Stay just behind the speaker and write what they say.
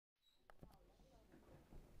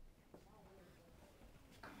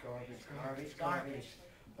Garbage, garbage.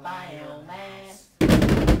 Biomass.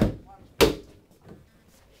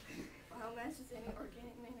 Biomass is any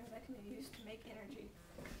organic matter that can be used to make energy.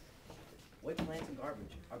 What plants and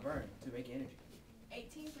garbage are burned to make energy?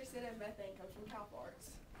 18% of methane comes from cow farts.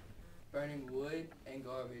 Burning wood and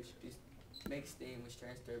garbage makes steam, which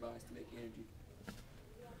turns turbines to make energy.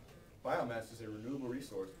 Biomass is a renewable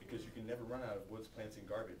resource because you can never run out of woods, plants, and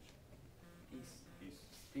garbage. Peace. Peace.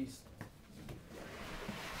 Peace.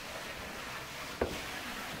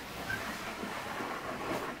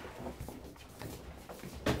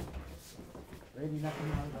 Ready, nothing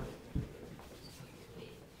wrong.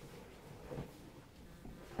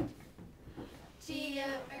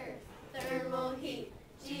 Geo-earth, thermal heat.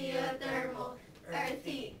 Geothermal, earth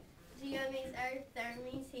heat. Geo means earth, therm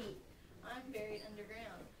means heat. I'm buried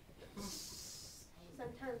underground.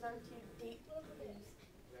 Sometimes I'm too deep to lose.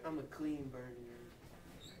 I'm a clean burner.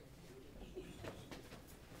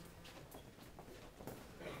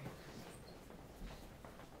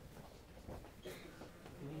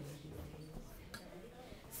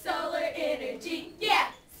 Solar energy,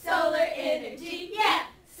 yeah! Solar energy, yeah!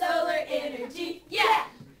 Solar energy, yeah!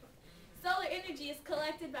 Solar energy is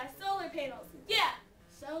collected by solar panels, yeah!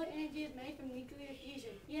 Solar energy is made from nuclear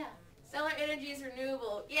fusion. Yeah. Solar energy is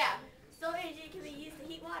renewable, yeah! Solar energy can be used to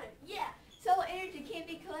heat water. Yeah. Solar energy can't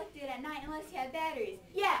be collected at night unless you have batteries.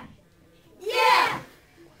 Yeah. Yeah!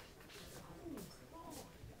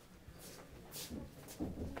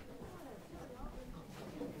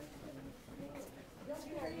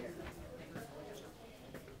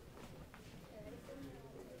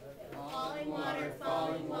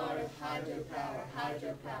 Falling water, hydropower,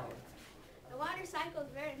 hydropower. The water cycle is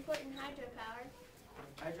very important in hydropower.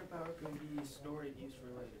 Hydropower can be stored and used for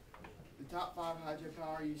later. The top 5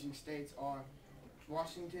 hydropower using states are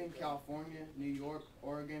Washington, California, New York,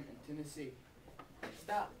 Oregon, and Tennessee.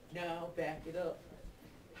 Stop. No, back it up.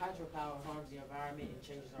 Hydropower harms the environment and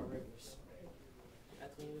changes our rivers. A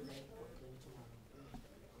clean today for a clean tomorrow.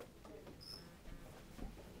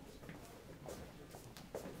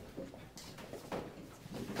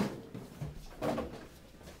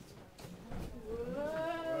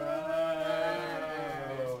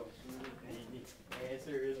 Wow. The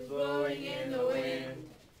answer is blowing in the wind.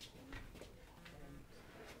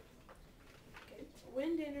 Okay.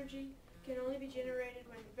 Wind energy can only be generated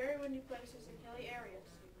when very windy places and hilly areas.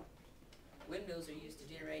 Windmills are used to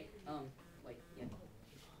generate,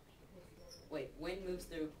 wind moves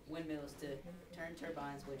through windmills to turn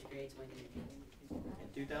turbines, which creates wind energy. In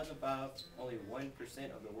 2005, only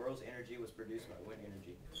 1% of the world's energy was produced by wind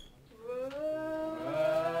energy. Whoa.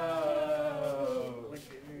 Wind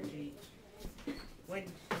energy.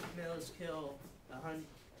 Windmills kill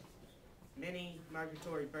many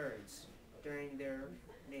migratory birds during their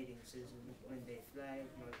mating season when they fly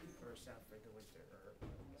north or south for the winter or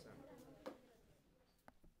summer.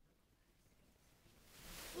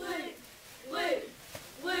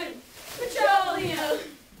 Blue, petroleum!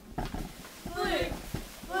 Blue,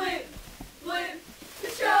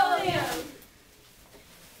 petroleum!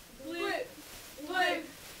 Blue,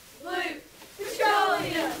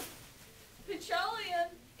 petroleum! Petroleum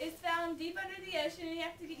is found deep under the ocean and you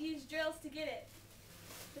have to use drills to get it.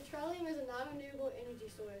 Petroleum is a non-renewable energy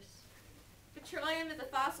source. Petroleum is a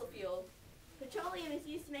fossil fuel. Petroleum is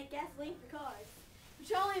used to make gasoline for cars.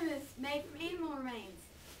 Petroleum is made from animal remains.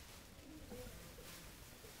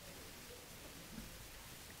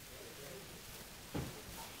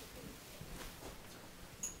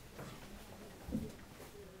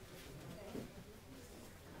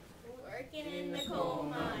 Working in the coal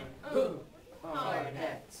mine. Hard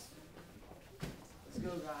hats. Let's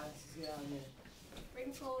go, guys. Let's get out of there.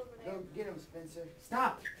 Bring coal over there. Go get him, Spencer.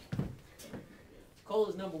 Stop! Coal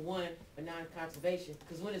is number one, but not in conservation,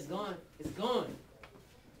 because when it's gone, it's gone.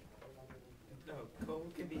 No, coal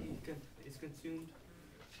is consumed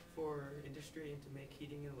for industry and to make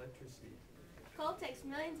heating and electricity. Coal takes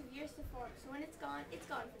millions of years to form, so when it's gone for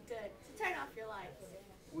good. So turn off your lights.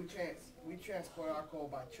 We transport our coal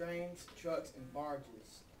by trains, trucks, and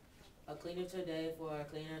barges. A cleaner today for a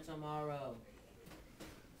cleaner tomorrow.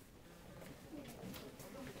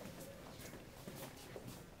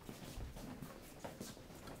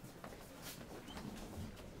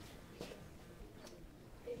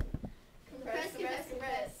 Compress.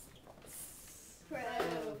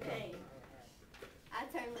 Propane. I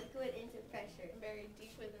turn liquid into pressure. Buried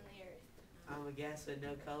deep within the earth. I'm a gas with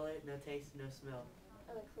no color, no taste, no smell.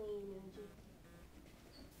 I'm a clean energy.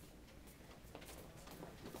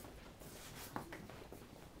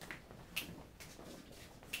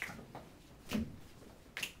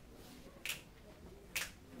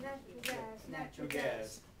 Natural gas. Natural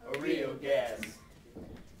gas. A real gas.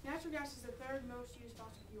 Natural gas is the third most used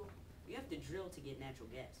fossil fuel. You have to drill to get natural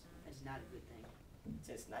gas. That's not a good thing.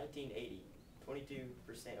 Since 1980,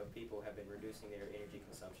 22% of people have been reducing their energy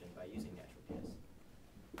consumption by using natural gas.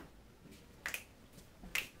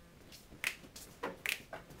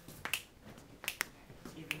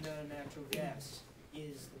 Even though natural gas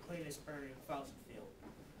is the cleanest burning fossil fuel,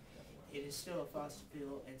 it is still a fossil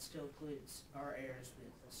fuel and still pollutes our airs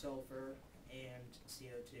with sulfur and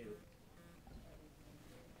CO2.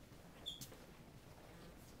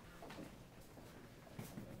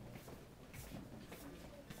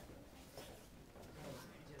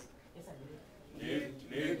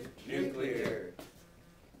 Nuclear.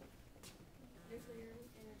 Nuclear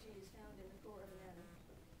energy is found in the core of an atom.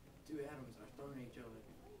 Two atoms are thrown at each other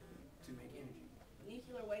to make energy.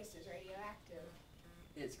 Nuclear waste is radioactive.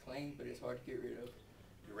 It's clean, but it's hard to get rid of.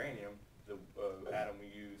 Uranium, the atom we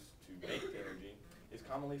use to make energy, is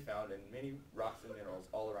commonly found in many rocks and minerals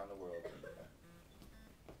all around the world.